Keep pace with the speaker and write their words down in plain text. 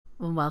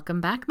Welcome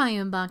back, my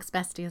inbox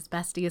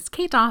besties.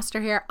 Kate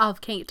Doster here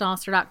of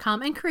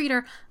katedoster.com and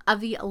creator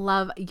of the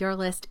Love Your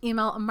List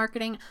email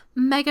marketing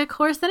mega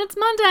course. And it's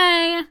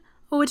Monday,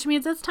 which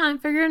means it's time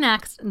for your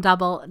next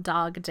Double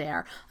Dog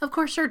Dare. Of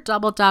course, your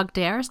Double Dog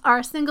Dares are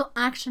a single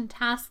action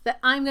task that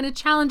I'm going to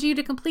challenge you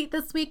to complete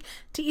this week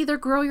to either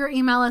grow your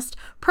email list,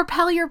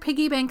 propel your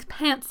piggy bank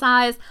pant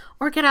size,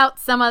 or get out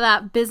some of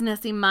that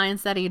businessy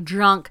mindset-y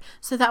junk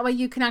so that way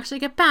you can actually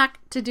get back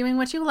to doing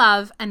what you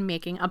love and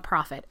making a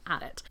profit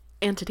at it.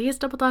 And today's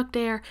Double Dog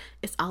Dare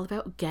is all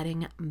about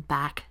getting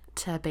back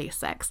to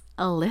basics.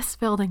 A list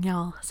building,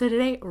 y'all. So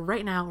today,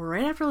 right now,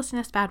 right after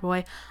listening to this bad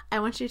boy, I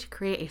want you to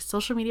create a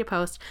social media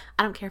post.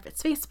 I don't care if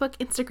it's Facebook,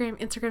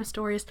 Instagram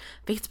stories,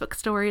 Facebook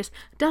stories.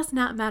 Does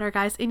not matter,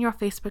 guys. In your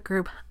Facebook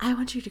group, I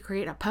want you to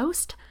create a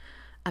post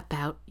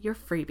about your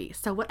freebie.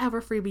 So whatever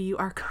freebie you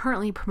are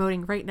currently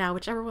promoting right now,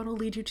 whichever one will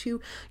lead you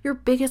to your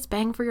biggest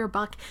bang for your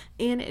buck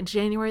in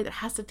January that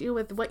has to do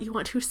with what you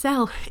want to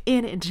sell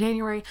in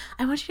January,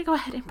 I want you to go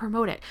ahead and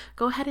promote it.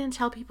 Go ahead and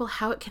tell people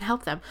how it can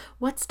help them,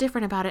 what's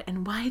different about it,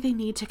 and why they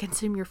need to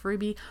consume your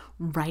freebie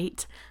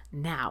right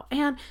now.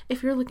 And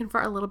if you're looking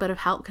for a little bit of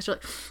help because you're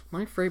like,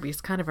 my freebie is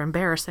kind of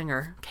embarrassing,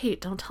 or Kate,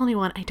 don't tell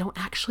anyone I don't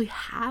actually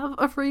have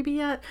a freebie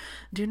yet,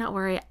 do not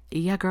worry.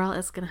 Yeah, girl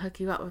is going to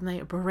hook you up with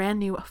my brand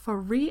new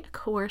free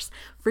course,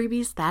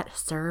 Freebies That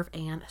Serve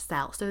and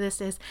Sell. So this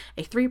is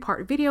a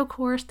 3-part video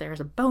course. There's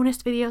a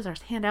bonus videos,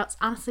 there's handouts.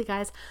 Honestly,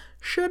 guys,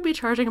 should be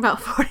charging about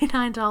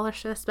 $49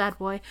 for this bad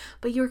boy,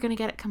 but you're going to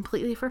get it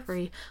completely for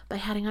free by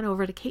heading on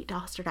over to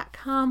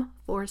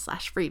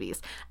katedoster.com/freebies.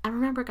 And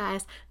remember,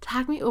 guys,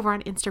 tag me over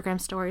on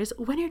Instagram stories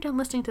when you're done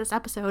listening to this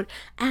episode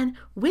and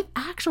with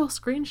actual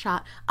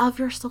screenshot of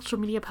your social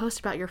media post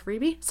about your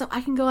freebie so I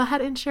can go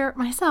ahead and share it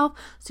myself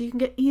so you can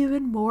get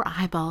even more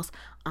eyeballs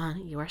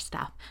on your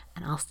stuff.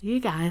 And I'll see you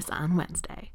guys on Wednesday.